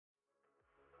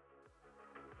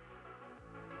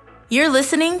You're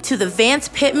listening to the Vance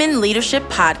Pittman Leadership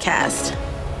Podcast.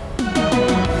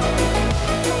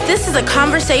 This is a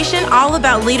conversation all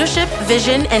about leadership,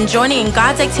 vision, and joining in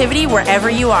God's activity wherever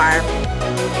you are.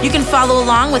 You can follow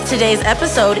along with today's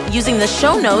episode using the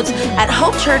show notes at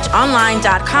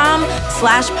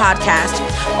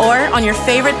hopechurchonline.com/podcast or on your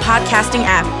favorite podcasting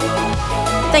app.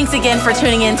 Thanks again for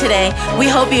tuning in today. We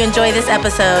hope you enjoy this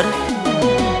episode.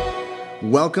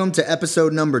 Welcome to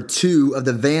episode number 2 of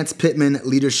the Vance Pittman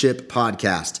Leadership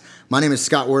Podcast. My name is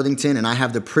Scott Worthington, and I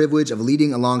have the privilege of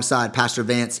leading alongside Pastor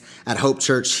Vance at Hope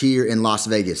Church here in Las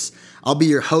Vegas. I'll be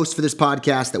your host for this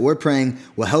podcast that we're praying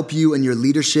will help you in your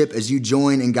leadership as you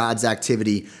join in God's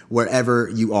activity wherever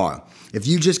you are. If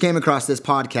you just came across this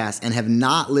podcast and have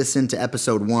not listened to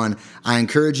episode 1, I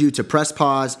encourage you to press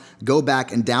pause, go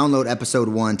back and download episode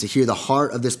 1 to hear the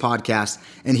heart of this podcast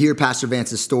and hear Pastor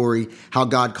Vance's story, how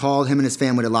God called him and his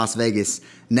family to Las Vegas,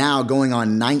 now going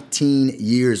on 19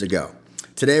 years ago.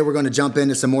 Today, we're going to jump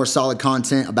into some more solid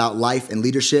content about life and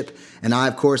leadership. And I,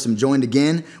 of course, am joined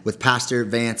again with Pastor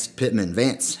Vance Pittman.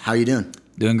 Vance, how are you doing?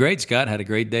 Doing great, Scott. Had a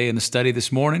great day in the study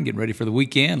this morning, getting ready for the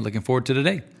weekend. Looking forward to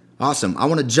today. Awesome. I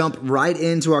want to jump right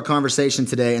into our conversation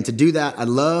today. And to do that, I'd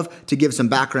love to give some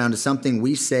background to something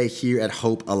we say here at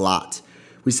Hope a lot.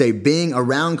 We say being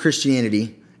around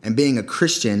Christianity and being a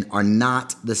Christian are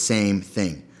not the same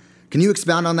thing. Can you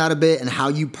expound on that a bit and how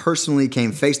you personally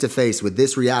came face to face with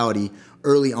this reality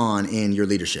early on in your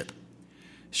leadership?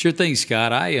 Sure thing,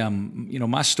 Scott.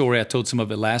 My story, I told some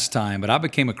of it last time, but I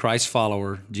became a Christ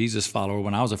follower, Jesus follower,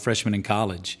 when I was a freshman in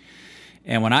college.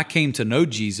 And when I came to know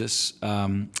Jesus,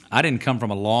 I didn't come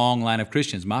from a long line of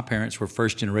Christians. My parents were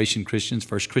first-generation Christians,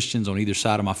 first Christians on either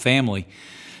side of my family.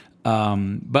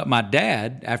 But my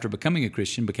dad, after becoming a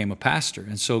Christian, became a pastor.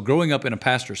 And so growing up in a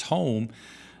pastor's home,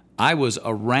 I was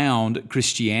around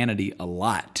Christianity a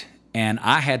lot. And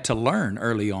I had to learn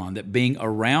early on that being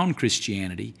around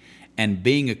Christianity and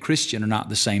being a Christian are not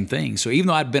the same thing. So even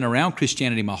though I'd been around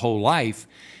Christianity my whole life,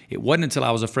 it wasn't until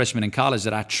I was a freshman in college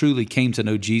that I truly came to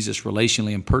know Jesus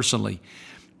relationally and personally.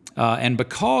 And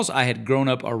because I had grown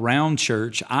up around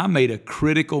church, I made a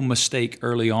critical mistake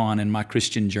early on in my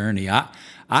Christian journey.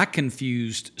 I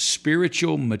confused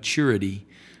spiritual maturity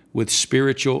with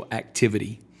spiritual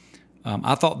activity.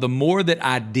 I thought the more that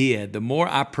I did, the more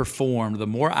I performed, the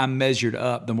more I measured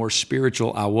up, the more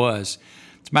spiritual I was.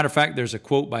 As a matter of fact, there's a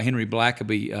quote by Henry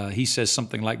Blackaby. He says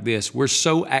something like this: "We're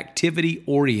so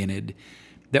activity-oriented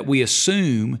that we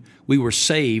assume we were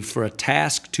saved for a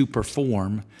task to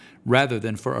perform rather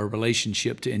than for a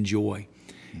relationship to enjoy."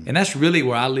 And that's really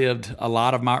where I lived a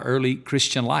lot of my early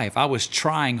Christian life. I was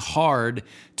trying hard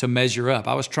to measure up.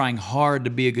 I was trying hard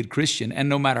to be a good Christian. And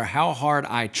no matter how hard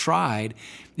I tried,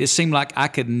 it seemed like I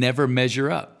could never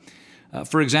measure up.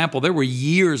 For example, there were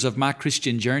years of my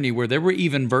Christian journey where there were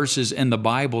even verses in the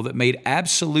Bible that made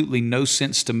absolutely no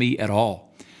sense to me at all.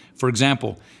 For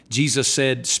example, Jesus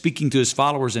said, speaking to his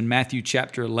followers in Matthew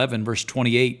chapter 11, verse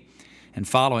 28 and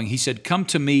following, he said, "Come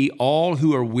to me, all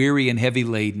who are weary and heavy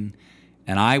laden,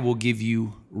 and I will give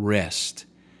you rest.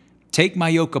 Take my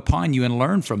yoke upon you and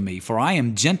learn from me, for I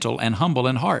am gentle and humble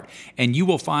in heart, and you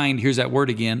will find," here's that word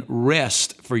again,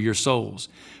 "rest for your souls.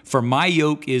 For my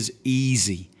yoke is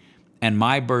easy and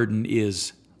my burden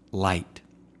is light."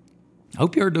 I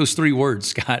hope you heard those 3 words,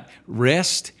 Scott: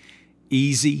 rest,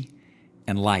 easy,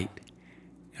 and light.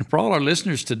 And for all our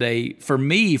listeners today, for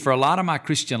me, for a lot of my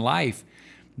Christian life,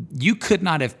 you could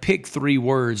not have picked 3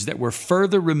 words that were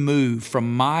further removed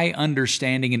from my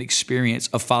understanding and experience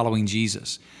of following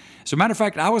Jesus. As a matter of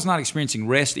fact, I was not experiencing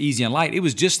rest, easy, and light. It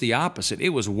was just the opposite. It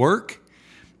was work,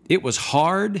 it was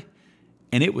hard,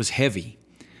 and it was heavy.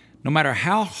 No matter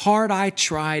how hard I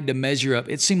tried to measure up,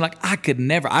 it seemed like I could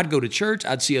never. I'd go to church,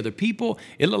 I'd see other people.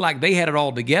 It looked like they had it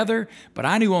all together, but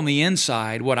I knew on the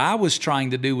inside what I was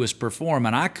trying to do was perform,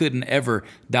 and I couldn't ever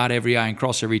dot every I and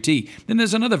cross every T. Then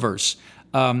there's another verse,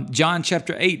 John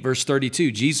chapter 8, verse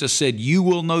 32. Jesus said, "You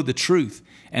will know the truth,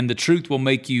 and the truth will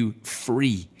make you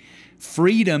free."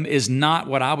 Freedom is not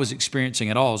what I was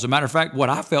experiencing at all. As a matter of fact, what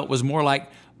I felt was more like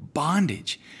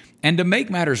bondage. And to make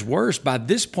matters worse, by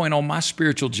this point on my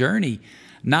spiritual journey,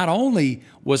 not only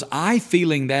was I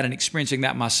feeling that and experiencing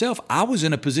that myself, I was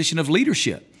in a position of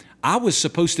leadership. I was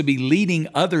supposed to be leading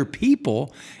other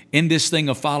people in this thing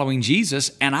of following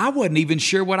Jesus, and I wasn't even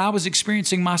sure what I was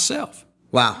experiencing myself.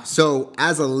 Wow. So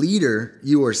as a leader,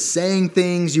 you were saying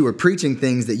things, you were preaching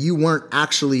things that you weren't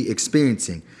actually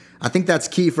experiencing. I think that's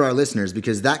key for our listeners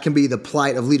because that can be the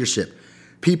plight of leadership.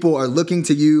 People are looking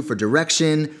to you for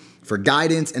direction, for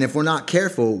guidance, and if we're not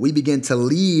careful, we begin to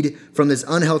lead from this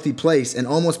unhealthy place and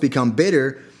almost become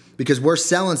bitter because we're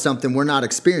selling something we're not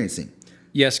experiencing.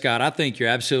 Yes, Scott, I think you're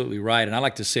absolutely right. And I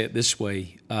like to say it this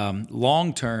way.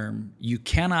 Long term, you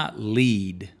cannot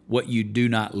lead what you do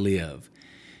not live.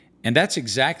 And that's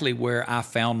exactly where I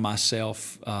found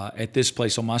myself at this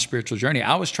place on my spiritual journey.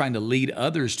 I was trying to lead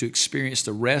others to experience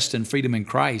the rest and freedom in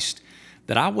Christ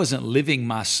that I wasn't living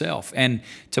myself. And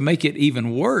to make it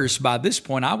even worse, by this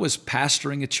point, I was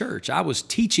pastoring a church. I was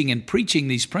teaching and preaching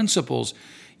these principles,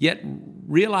 yet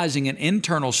realizing an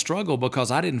internal struggle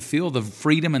because I didn't feel the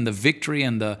freedom and the victory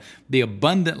and the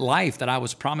abundant life that I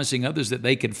was promising others that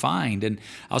they could find. And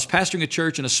I was pastoring a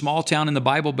church in a small town in the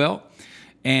Bible Belt.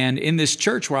 And in this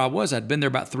church where I was, I'd been there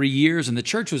about 3 years, and the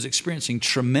church was experiencing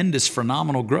tremendous,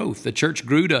 phenomenal growth. The church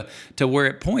grew to where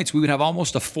at points we would have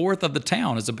almost a fourth of the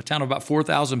town. It's a town of about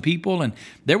 4,000 people, and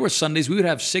there were Sundays we would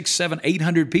have 600, 700,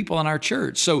 800 people in our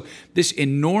church. So this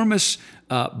enormous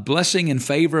blessing and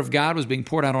favor of God was being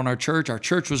poured out on our church. Our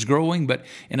church was growing, but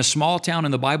in a small town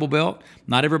in the Bible Belt,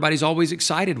 not everybody's always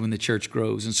excited when the church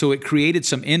grows. And so it created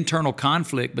some internal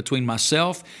conflict between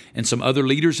myself and some other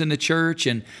leaders in the church.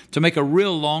 And to make a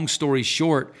real long story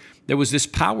short, there was this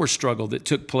power struggle that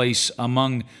took place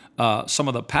among some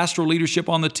of the pastoral leadership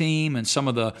on the team and some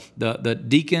of the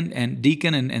deacon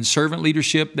and servant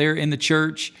leadership there in the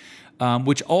church,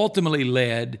 which ultimately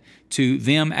led to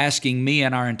them asking me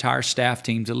and our entire staff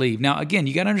team to leave. Now, again,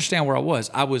 you got to understand where I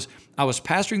was. I was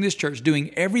pastoring this church,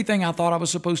 doing everything I thought I was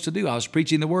supposed to do. I was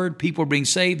preaching the word, people were being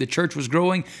saved, the church was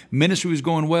growing, ministry was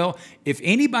going well. If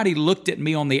anybody looked at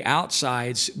me on the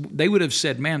outsides, they would have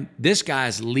said, man, this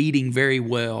guy's leading very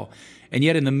well. And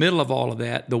yet in the middle of all of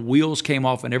that, the wheels came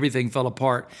off and everything fell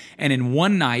apart. And in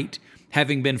one night,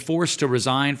 having been forced to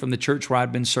resign from the church where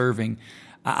I'd been serving,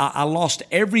 I lost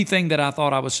everything that I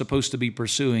thought I was supposed to be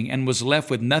pursuing and was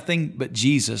left with nothing but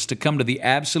Jesus to come to the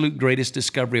absolute greatest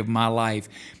discovery of my life,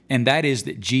 and that is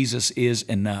that Jesus is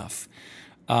enough.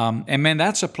 And man,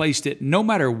 that's a place that no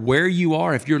matter where you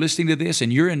are, if you're listening to this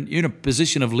and you're in a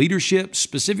position of leadership,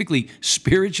 specifically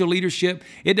spiritual leadership,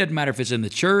 it doesn't matter if it's in the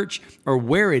church or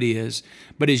where it is,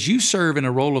 but as you serve in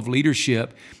a role of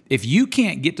leadership, if you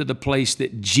can't get to the place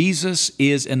that Jesus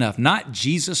is enough, not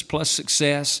Jesus plus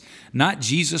success, not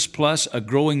Jesus plus a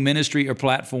growing ministry or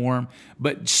platform,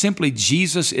 but simply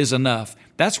Jesus is enough,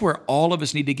 that's where all of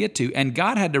us need to get to. And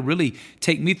God had to really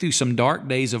take me through some dark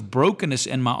days of brokenness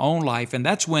in my own life. And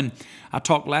that's when I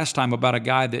talked last time about a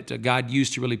guy that God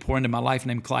used to really pour into my life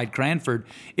named Clyde Cranford.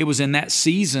 It was in that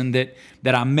season that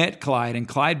I met Clyde, and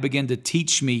Clyde began to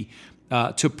teach me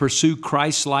to pursue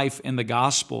Christ's life in the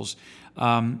Gospels.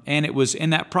 And it was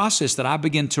in that process that I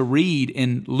began to read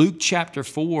in Luke chapter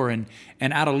 4, and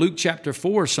out of Luke chapter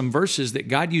 4, some verses that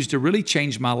God used to really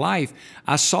change my life.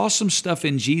 I saw some stuff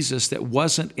in Jesus that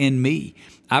wasn't in me.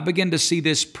 I began to see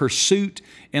this pursuit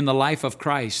in the life of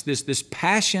Christ, this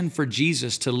passion for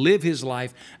Jesus to live his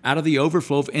life out of the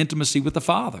overflow of intimacy with the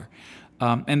Father.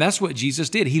 And that's what Jesus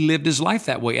did. He lived his life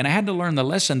that way. And I had to learn the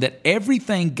lesson that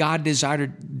everything God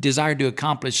desired to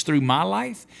accomplish through my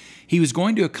life, he was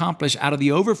going to accomplish out of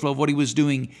the overflow of what he was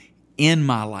doing in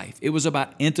my life. It was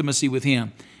about intimacy with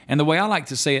him. And the way I like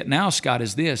to say it now, Scott,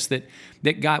 is this, that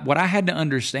God, what I had to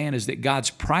understand is that God's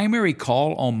primary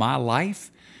call on my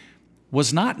life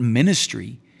was not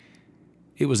ministry,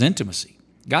 it was intimacy.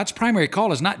 God's primary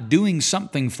call is not doing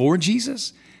something for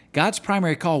Jesus. God's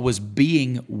primary call was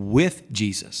being with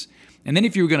Jesus. And then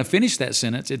if you were going to finish that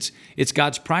sentence, it's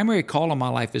God's primary call on my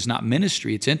life is not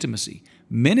ministry, it's intimacy.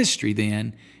 Ministry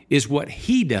then is what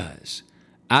he does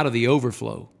out of the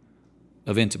overflow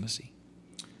of intimacy.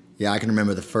 Yeah, I can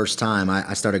remember the first time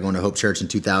I started going to Hope Church in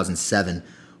 2007.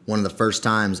 One of the first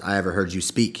times I ever heard you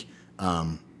speak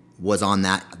was on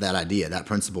that idea, that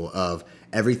principle of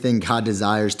everything God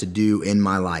desires to do in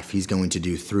my life, he's going to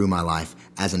do through my life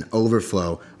as an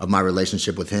overflow of my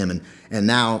relationship with him. And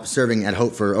now serving at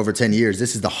Hope for over 10 years,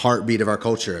 this is the heartbeat of our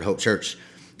culture at Hope Church.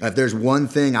 If there's one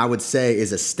thing I would say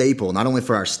is a staple, not only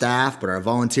for our staff, but our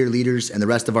volunteer leaders and the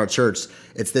rest of our church,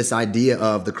 it's this idea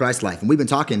of the Christ life. And we've been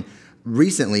talking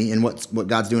recently, and what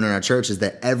God's doing in our church is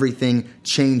that everything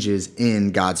changes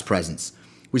in God's presence.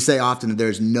 We say often that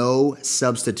there's no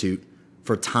substitute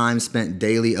for time spent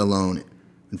daily alone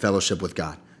in fellowship with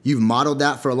God. You've modeled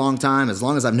that for a long time, as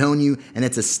long as I've known you, and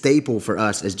it's a staple for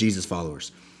us as Jesus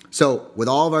followers. So with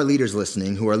all of our leaders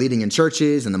listening who are leading in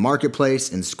churches, in the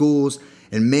marketplace, in schools,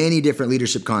 in many different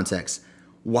leadership contexts,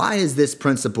 why is this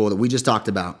principle that we just talked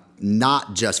about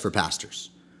not just for pastors?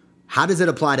 How does it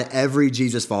apply to every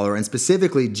Jesus follower, and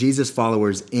specifically Jesus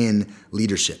followers in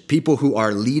leadership? People who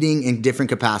are leading in different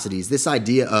capacities. This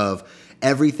idea of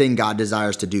everything God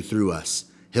desires to do through us,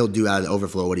 he'll do out of the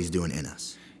overflow of what he's doing in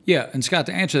us. Yeah, and Scott,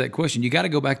 to answer that question, you got to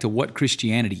go back to what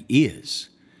Christianity is.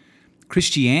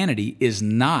 Christianity is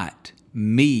not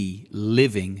me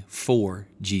living for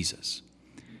Jesus.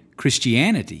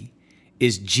 Christianity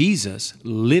is Jesus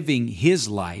living his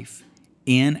life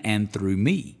in and through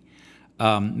me.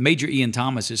 Major Ian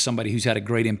Thomas is somebody who's had a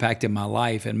great impact in my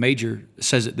life, and Major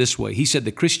says it this way. He said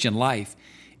the Christian life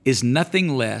is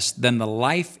nothing less than the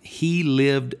life he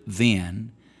lived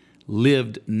then,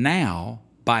 lived now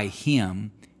by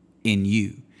him in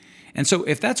you. And so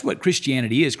if that's what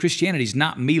Christianity is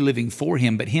not me living for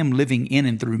him, but him living in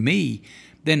and through me,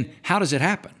 then how does it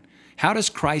happen? How does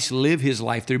Christ live his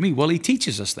life through me? Well, he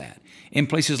teaches us that. In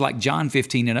places like John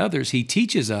 15 and others, he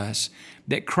teaches us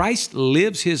that Christ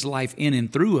lives his life in and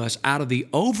through us out of the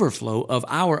overflow of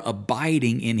our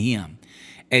abiding in him.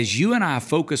 As you and I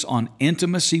focus on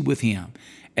intimacy with him,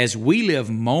 as we live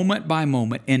moment by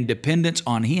moment in dependence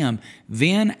on him,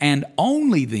 then and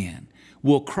only then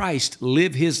will Christ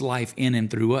live his life in and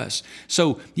through us.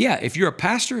 So, yeah, if you're a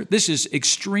pastor, this is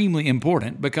extremely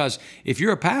important, because if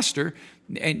you're a pastor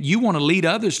and you want to lead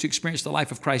others to experience the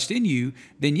life of Christ in you,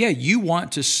 then yeah, you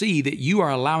want to see that you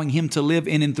are allowing him to live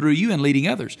in and through you and leading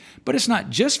others. But it's not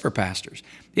just for pastors.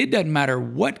 It doesn't matter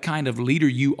what kind of leader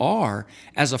you are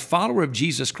as a follower of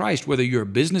Jesus Christ, whether you're a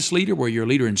business leader, whether you're a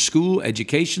leader in school,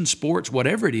 education, sports,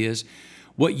 whatever it is.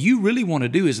 What you really want to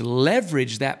do is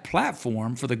leverage that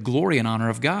platform for the glory and honor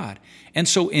of God. And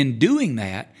so in doing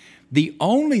that, the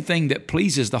only thing that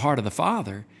pleases the heart of the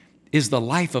Father is the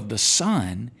life of the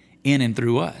Son in and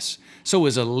through us. So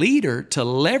as a leader, to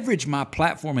leverage my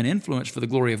platform and influence for the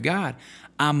glory of God,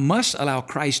 I must allow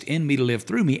Christ in me to live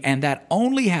through me, and that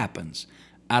only happens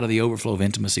out of the overflow of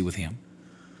intimacy with him.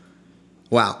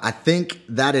 Wow, I think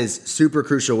that is super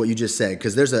crucial what you just said,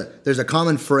 because there's a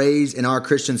common phrase in our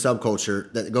Christian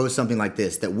subculture that goes something like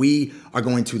this, that we are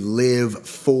going to live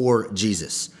for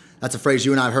Jesus. That's a phrase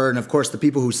you and I have heard, and of course the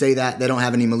people who say that, they don't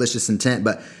have any malicious intent,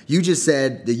 but you just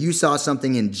said that you saw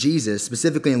something in Jesus,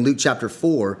 specifically in Luke chapter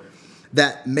 4,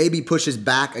 that maybe pushes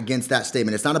back against that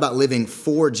statement. It's not about living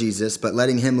for Jesus, but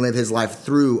letting him live his life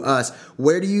through us.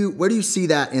 Where do you see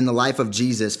that in the life of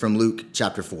Jesus from Luke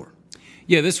chapter 4?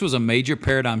 Yeah, this was a major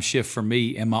paradigm shift for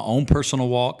me in my own personal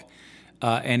walk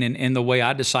and in the way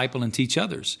I disciple and teach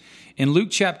others. In Luke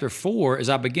chapter 4, as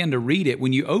I began to read it,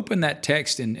 when you open that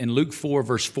text in Luke 4,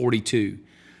 verse 42,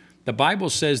 the Bible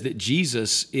says that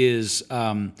Jesus is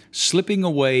slipping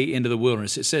away into the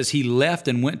wilderness. It says he left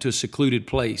and went to a secluded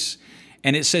place.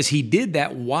 And it says he did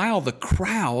that while the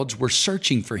crowds were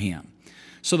searching for him.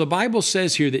 So the Bible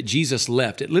says here that Jesus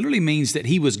left. It literally means that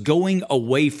he was going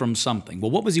away from something. Well,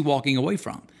 what was he walking away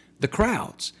from? The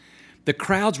crowds. The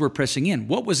crowds were pressing in.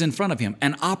 What was in front of him?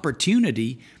 An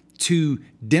opportunity to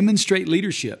demonstrate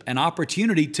leadership, an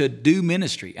opportunity to do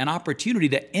ministry, an opportunity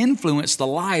to influence the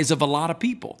lives of a lot of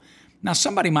people. Now,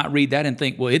 somebody might read that and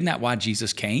think, well, isn't that why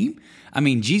Jesus came? I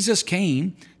mean, Jesus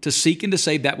came to seek and to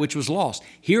save that which was lost.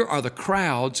 Here are the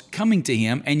crowds coming to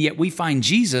him, and yet we find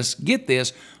Jesus, get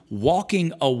this,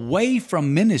 walking away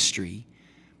from ministry,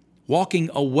 walking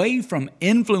away from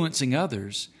influencing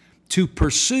others to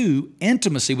pursue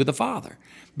intimacy with the Father.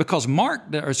 Because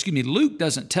Luke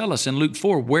doesn't tell us in Luke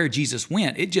 4 where Jesus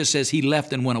went. It just says he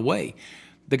left and went away.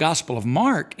 The Gospel of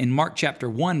Mark, in Mark chapter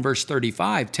 1, verse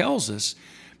 35, tells us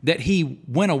that he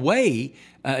went away,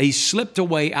 he slipped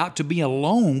away out to be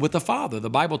alone with the Father. The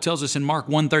Bible tells us in Mark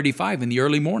 1:35, in the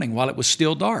early morning, while it was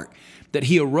still dark, that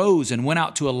he arose and went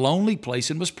out to a lonely place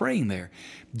and was praying there.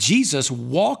 Jesus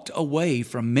walked away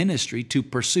from ministry to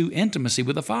pursue intimacy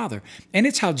with the Father. And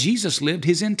it's how Jesus lived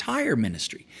his entire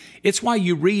ministry. It's why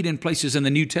you read in places in the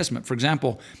New Testament, for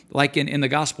example, like in the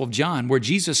Gospel of John, where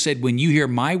Jesus said, when you hear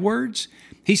my words,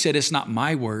 he said, it's not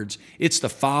my words, it's the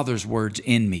Father's words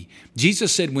in me.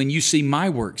 Jesus said, when you see my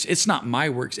works, it's not my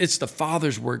works, it's the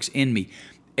Father's works in me.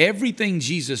 Everything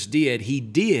Jesus did, he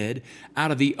did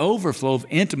out of the overflow of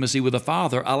intimacy with the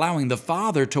Father, allowing the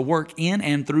Father to work in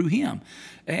and through him.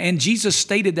 And Jesus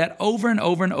stated that over and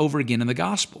over and over again in the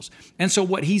Gospels. And so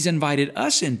what he's invited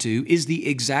us into is the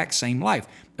exact same life.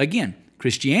 Again,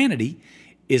 Christianity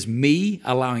is me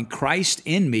allowing Christ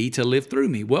in me to live through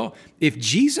me. Well, if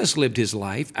Jesus lived his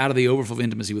life out of the overflow of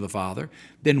intimacy with the Father,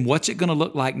 then what's it going to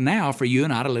look like now for you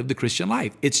and I to live the Christian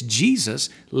life? It's Jesus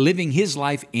living his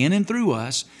life in and through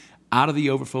us out of the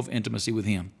overflow of intimacy with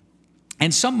him.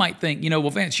 And some might think, well,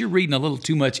 Vance, you're reading a little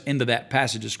too much into that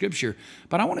passage of Scripture,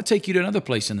 but I want to take you to another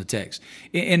place in the text.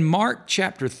 In Mark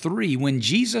chapter 3, when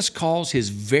Jesus calls his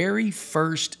very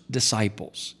first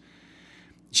disciples,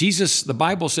 Jesus, the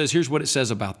Bible says, here's what it says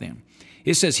about them.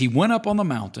 It says, he went up on the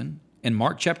mountain in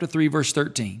Mark chapter 3, verse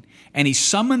 13, and he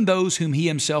summoned those whom he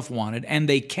himself wanted, and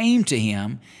they came to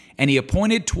him, And he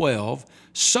appointed 12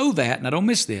 so that, now don't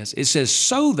miss this, it says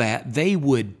so that they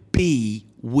would be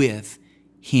with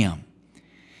him.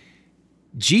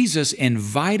 Jesus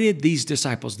invited these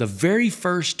disciples, the very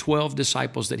first 12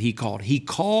 disciples that he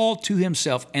called to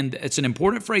himself, and it's an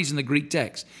important phrase in the Greek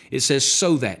text. It says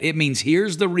so that. It means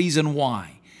here's the reason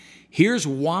why. Here's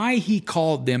why he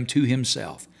called them to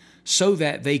himself, so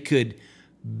that they could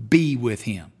be with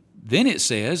him. Then it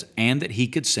says, and that he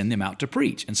could send them out to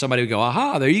preach. And somebody would go,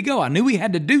 aha, there you go. I knew he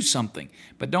had to do something.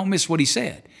 But don't miss what he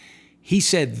said. He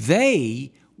said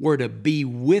they were to be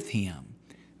with him.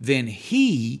 Then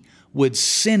he would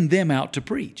send them out to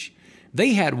preach.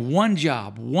 They had one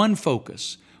job, one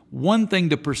focus, one thing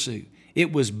to pursue.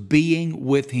 It was being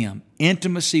with him,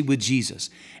 intimacy with Jesus.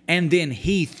 And then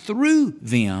he, through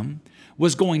them,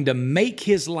 was going to make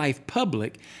his life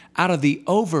public out of the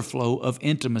overflow of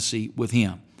intimacy with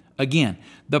him. Again,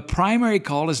 the primary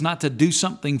call is not to do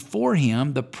something for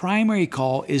him. The primary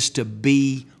call is to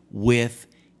be with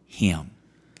him.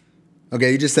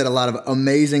 Okay, you just said a lot of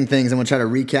amazing things. I'm going to try to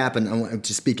recap and I want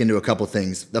to speak into a couple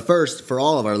things. The first, for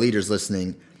all of our leaders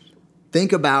listening,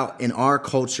 think about in our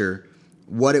culture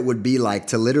what it would be like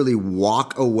to literally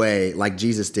walk away like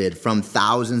Jesus did from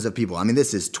thousands of people. I mean,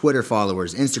 this is Twitter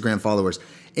followers, Instagram followers.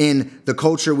 In the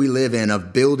culture we live in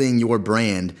of building your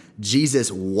brand, Jesus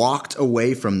walked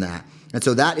away from that. And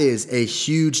so that is a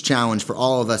huge challenge for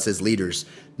all of us as leaders,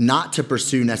 not to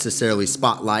pursue necessarily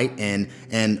spotlight and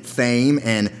fame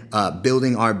and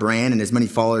building our brand and as many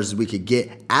followers as we could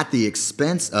get at the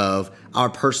expense of our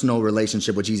personal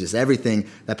relationship with Jesus, everything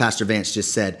that Pastor Vance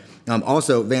just said.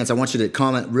 Also, Vance, I want you to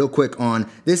comment real quick on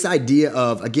this idea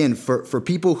of, again, for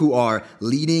people who are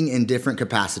leading in different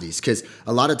capacities, because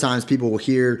a lot of times people will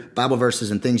hear Bible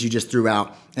verses and things you just threw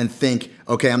out and think,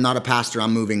 okay, I'm not a pastor,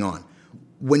 I'm moving on.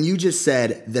 When you just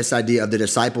said this idea of the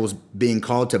disciples being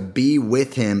called to be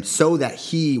with him so that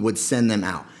he would send them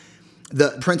out,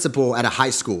 the principal at a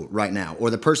high school right now, or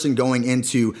the person going in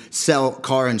to sell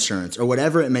car insurance or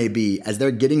whatever it may be, as they're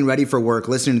getting ready for work,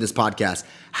 listening to this podcast,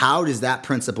 how does that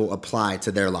principle apply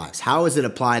to their lives? How does it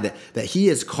apply that he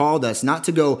has called us not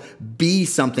to go be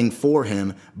something for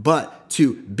him, but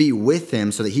to be with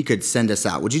him so that he could send us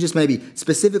out? Would you just maybe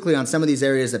specifically on some of these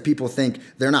areas that people think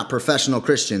they're not professional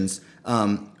Christians,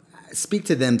 speak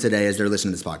to them today as they're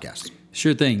listening to this podcast?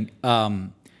 Sure thing.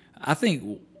 I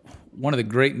think one of the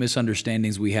great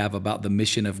misunderstandings we have about the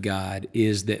mission of God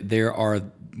is that there are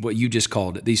what you just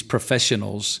called it, these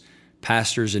professionals,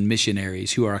 pastors and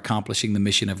missionaries who are accomplishing the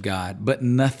mission of God, but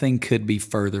nothing could be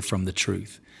further from the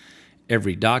truth.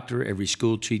 Every doctor, every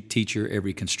school teacher,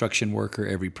 every construction worker,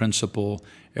 every principal,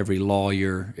 every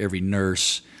lawyer, every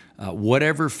nurse,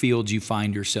 whatever field you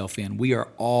find yourself in,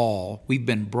 we've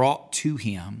been brought to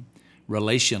him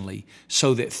relationally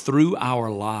so that through our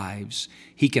lives,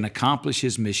 he can accomplish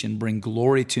his mission, bring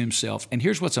glory to himself. And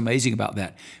here's what's amazing about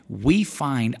that. We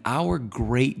find our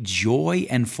great joy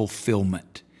and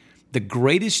fulfillment. The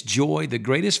greatest joy, the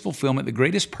greatest fulfillment, the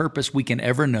greatest purpose we can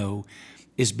ever know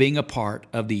is being a part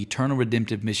of the eternal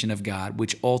redemptive mission of God,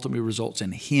 which ultimately results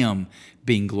in him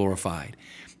being glorified.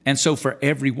 And so for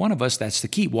every one of us, that's the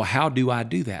key. Well, how do I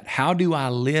do that? How do I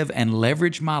live and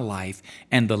leverage my life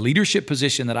and the leadership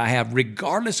position that I have,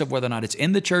 regardless of whether or not it's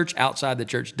in the church, outside the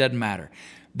church, doesn't matter.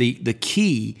 The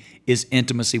key is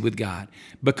intimacy with God,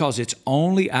 because it's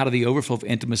only out of the overflow of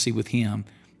intimacy with him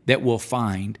that we'll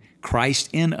find Christ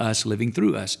in us, living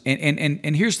through us.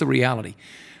 And here's the reality.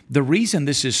 The reason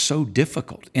this is so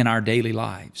difficult in our daily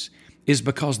lives is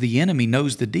because the enemy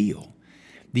knows the deal.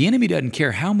 The enemy doesn't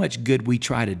care how much good we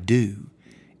try to do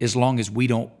as long as we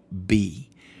don't be.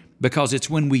 Because it's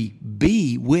when we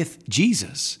be with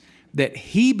Jesus that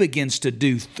he begins to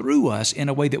do through us in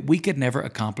a way that we could never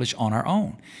accomplish on our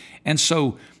own. And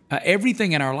so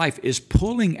everything in our life is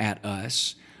pulling at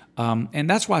us. And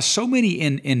that's why so many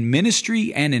in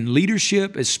ministry and in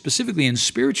leadership, specifically in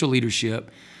spiritual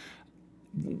leadership,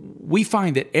 we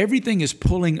find that everything is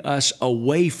pulling us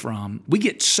away from, we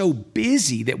get so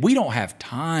busy that we don't have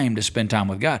time to spend time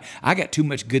with God. I got too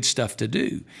much good stuff to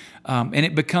do. And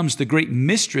it becomes the great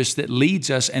mistress that leads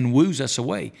us and woos us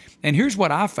away. And here's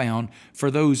what I found for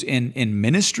those in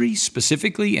ministry,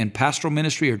 specifically in pastoral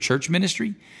ministry or church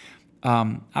ministry.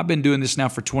 I've been doing this now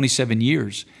for 27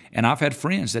 years, and I've had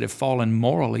friends that have fallen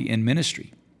morally in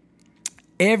ministry.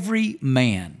 Every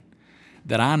man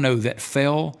that I know that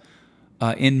fell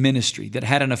in ministry, that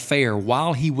had an affair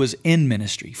while he was in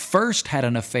ministry, first had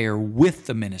an affair with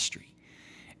the ministry.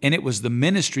 And it was the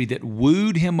ministry that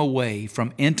wooed him away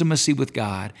from intimacy with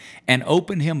God and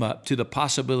opened him up to the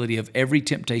possibility of every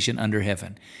temptation under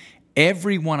heaven.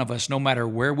 Every one of us, no matter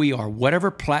where we are,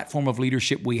 whatever platform of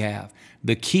leadership we have,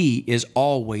 the key is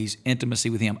always intimacy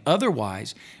with Him.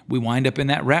 Otherwise, we wind up in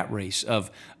that rat race of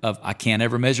I can't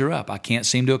ever measure up. I can't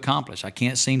seem to accomplish. I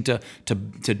can't seem to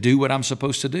do what I'm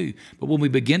supposed to do. But when we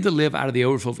begin to live out of the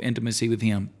overflow of intimacy with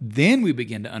Him, then we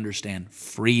begin to understand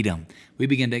freedom. We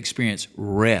begin to experience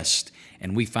rest,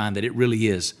 and we find that it really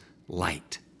is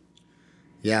light.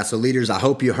 Yeah, so leaders, I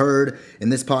hope you heard in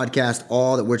this podcast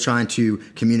all that we're trying to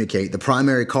communicate. The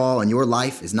primary call in your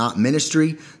life is not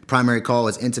ministry. The primary call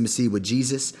is intimacy with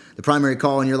Jesus. The primary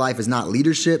call in your life is not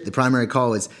leadership. The primary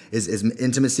call is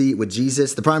intimacy with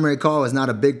Jesus. The primary call is not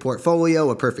a big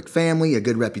portfolio, a perfect family, a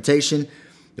good reputation.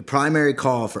 The primary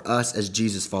call for us as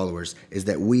Jesus followers is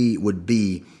that we would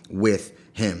be with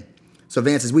Him. So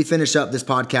Vance, as we finish up this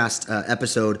podcast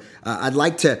episode, I'd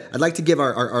like to give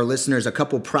our listeners a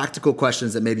couple practical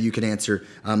questions that maybe you can answer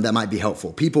that might be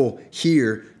helpful. People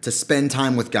hear to spend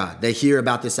time with God. They hear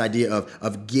about this idea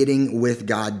of getting with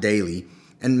God daily,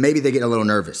 and maybe they get a little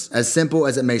nervous. As simple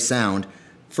as it may sound,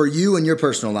 for you in your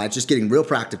personal life, just getting real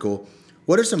practical,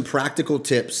 what are some practical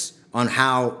tips on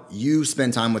how you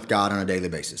spend time with God on a daily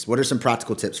basis? What are some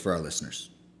practical tips for our listeners?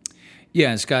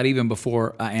 Yeah, and Scott, even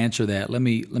before I answer that, let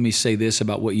me say this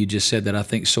about what you just said that I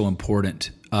think is so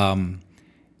important.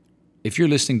 If you're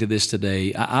listening to this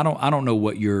today, I don't know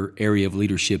what your area of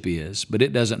leadership is, but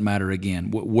it doesn't matter again.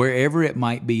 Wherever it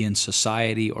might be in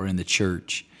society or in the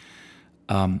church,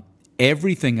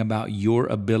 everything about your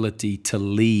ability to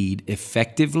lead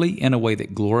effectively in a way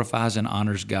that glorifies and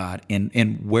honors God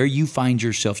and where you find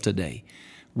yourself today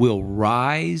will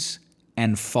rise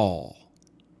and fall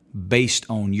based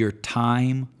on your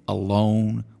time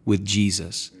alone with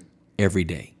Jesus every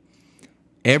day.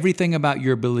 Everything about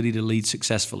your ability to lead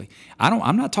successfully.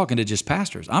 I'm not talking to just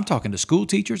pastors. I'm talking to school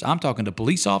teachers. I'm talking to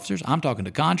police officers. I'm talking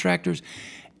to contractors.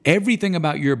 Everything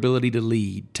about your ability to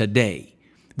lead today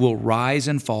will rise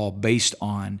and fall based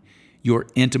on your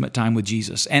intimate time with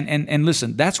Jesus. And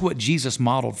listen, that's what Jesus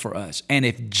modeled for us. And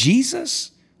if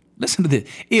Jesus, listen to this,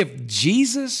 if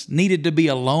Jesus needed to be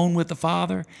alone with the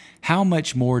Father, how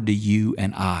much more do you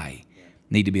and I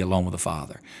need to be alone with the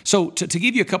Father? So to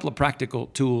give you a couple of practical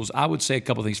tools, I would say a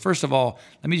couple of things. First of all,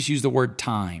 let me just use the word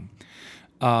time.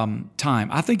 Time.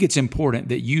 I think it's important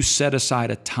that you set aside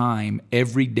a time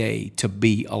every day to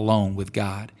be alone with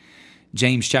God.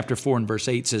 James chapter 4 and verse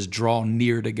 8 says, draw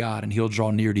near to God and He'll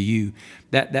draw near to you.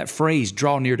 That phrase,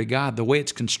 draw near to God, the way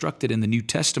it's constructed in the New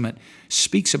Testament,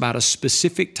 speaks about a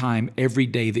specific time every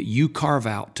day that you carve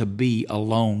out to be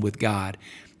alone with God.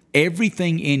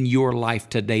 Everything in your life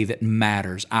today that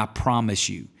matters, I promise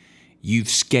you, you've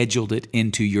scheduled it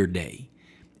into your day.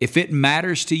 If it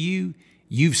matters to you,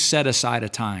 you've set aside a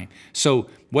time. So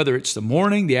whether it's the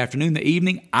morning, the afternoon, the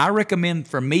evening, I recommend,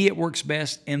 for me, it works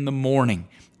best in the morning.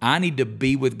 I need to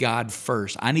be with God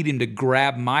first. I need Him to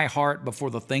grab my heart before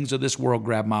the things of this world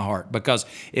grab my heart. Because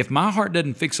if my heart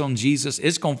doesn't fix on Jesus,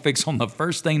 it's going to fix on the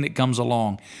first thing that comes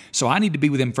along. So I need to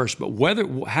be with Him first.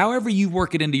 But however you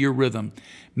work it into your rhythm,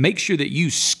 make sure that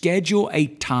you schedule a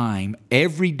time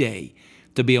every day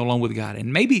to be alone with God.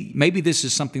 And maybe this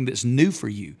is something that's new for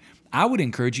you. I would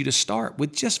encourage you to start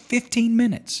with just 15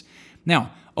 minutes.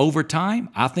 Now, over time,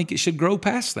 I think it should grow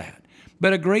past that.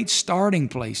 But a great starting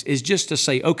place is just to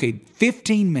say, okay,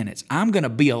 15 minutes, I'm going to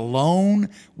be alone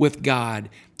with God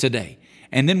today.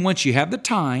 And then once you have the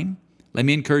time, let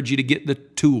me encourage you to get the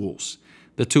tools.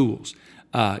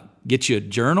 Get you a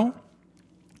journal,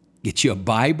 get you a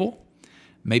Bible,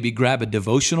 maybe grab a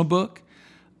devotional book,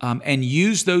 and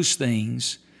use those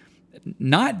things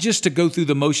not just to go through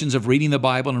the motions of reading the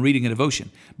Bible and reading a devotion,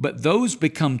 but those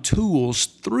become tools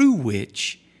through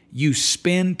which you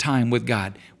spend time with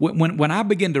God. When I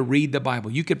begin to read the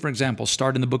Bible, you could, for example,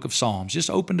 start in the book of Psalms. Just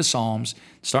open to Psalms,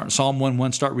 start in Psalm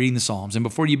 1:1, start reading the Psalms. And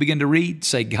before you begin to read,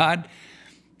 say, God,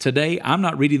 today I'm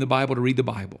not reading the Bible to read the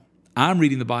Bible. I'm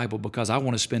reading the Bible because I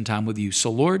want to spend time with you.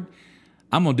 So Lord,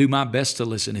 I'm going to do my best to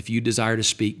listen. If you desire to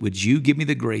speak, would you give me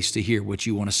the grace to hear what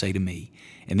you want to say to me?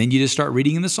 And then you just start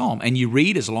reading in the Psalm. And you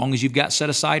read as long as you've got set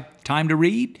aside time to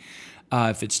read.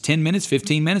 If it's 10 minutes,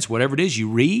 15 minutes, whatever it is, you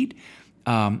read.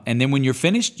 And then when you're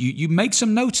finished, you make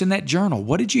some notes in that journal.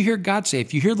 What did you hear God say?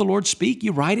 If you hear the Lord speak,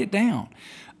 you write it down.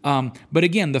 But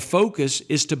again, the focus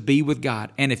is to be with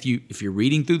God. And if you're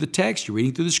reading through the text, you're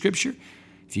reading through the Scripture,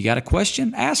 if you got a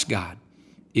question, ask God.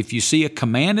 If you see a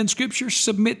command in Scripture,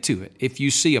 submit to it. If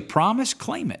you see a promise,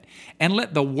 claim it. And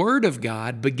let the Word of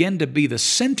God begin to be the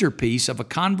centerpiece of a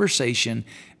conversation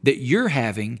that you're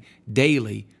having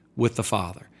daily with the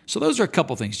Father. So those are a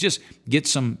couple things. Just get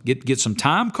some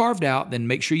time carved out, then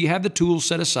make sure you have the tools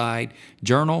set aside,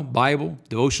 journal, Bible,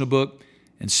 devotional book,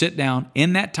 and sit down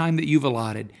in that time that you've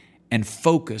allotted and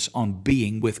focus on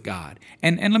being with God.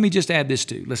 And let me just add this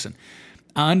too. Listen,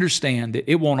 I understand that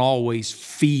it won't always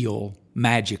feel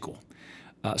magical.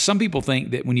 Some people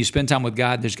think that when you spend time with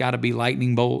God, there's got to be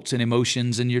lightning bolts and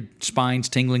emotions and your spine's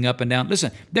tingling up and down.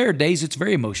 Listen, there are days it's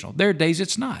very emotional. There are days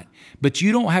it's not. But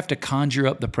you don't have to conjure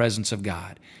up the presence of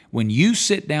God. When you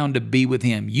sit down to be with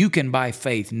Him, you can by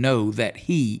faith know that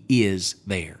He is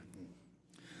there.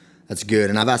 That's good.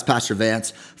 And I've asked Pastor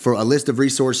Vance for a list of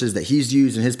resources that he's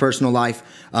used in his personal life,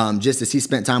 just as he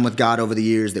spent time with God over the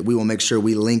years, that we will make sure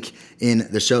we link in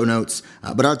the show notes.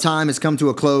 But our time has come to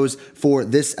a close for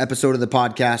this episode of the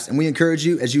podcast. And we encourage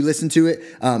you, as you listen to it,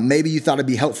 maybe you thought it'd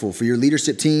be helpful for your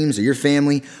leadership teams or your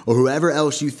family or whoever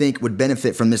else you think would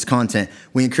benefit from this content.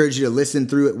 We encourage you to listen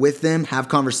through it with them, have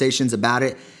conversations about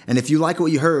it. And if you like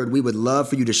what you heard, we would love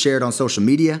for you to share it on social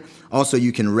media. Also,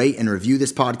 you can rate and review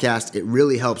this podcast. It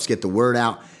really helps get the word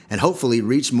out and hopefully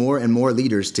reach more and more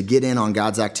leaders to get in on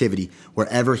God's activity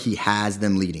wherever He has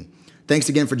them leading. Thanks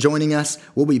again for joining us.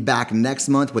 We'll be back next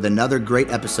month with another great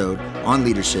episode on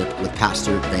leadership with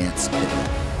Pastor Vance Pittman.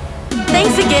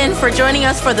 Thanks again for joining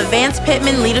us for the Vance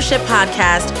Pittman Leadership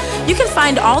Podcast. You can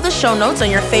find all the show notes on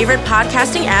your favorite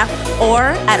podcasting app or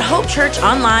at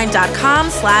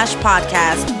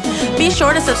hopechurchonline.com/podcast. Be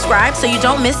sure to subscribe so you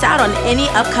don't miss out on any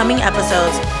upcoming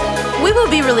episodes. We will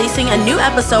be releasing a new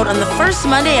episode on the first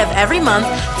Monday of every month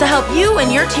to help you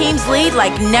and your teams lead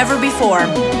like never before.